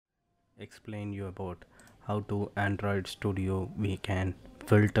explain you about how to Android Studio we can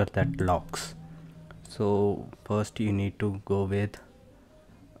filter that logs. So first you need to go with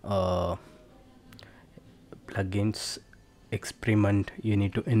uh, plugins experiment. You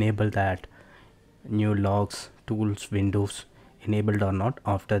need to enable that new logs tools windows enabled or not.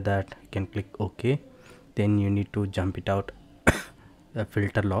 After that you can click OK. Then you need to jump it out the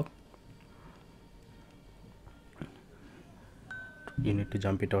filter log. You need to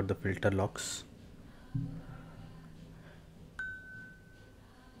jump it out the filter logs.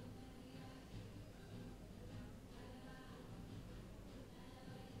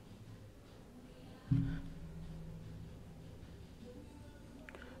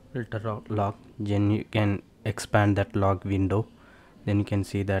 Log, then you can expand that log window. Then you can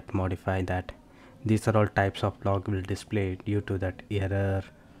see that modify that. These are all types of log will display due to that error,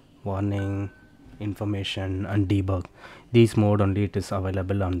 warning, information and debug. These mode only it is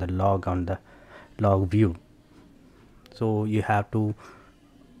available on the log view. So you have to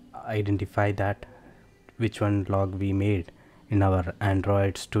identify that which one log we made in our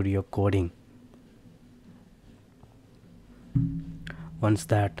Android Studio coding. Once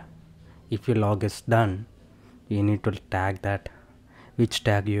that if your log is done, you need to tag that which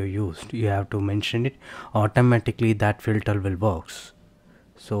tag you used. You have to mention it. Automatically that filter will works.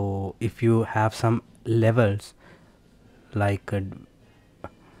 So if you have some levels like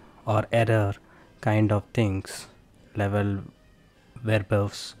or error kind of things, level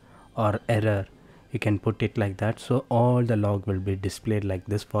verbose or error, you can put it like that. So all the log will be displayed like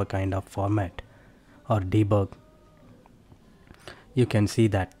this for kind of format or debug. You can see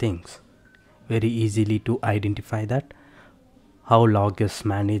that things very easily to identify that how log is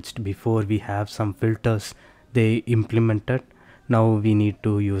managed. Before we have some filters they implemented, now we need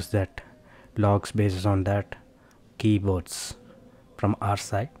to use that logs based on that keywords from our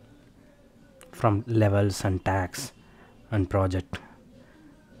side, from levels and tags and project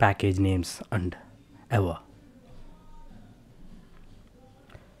package names and ever.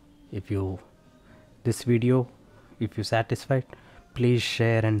 If you this video if you satisfied, please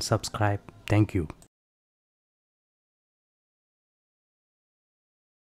share and subscribe. Thank you.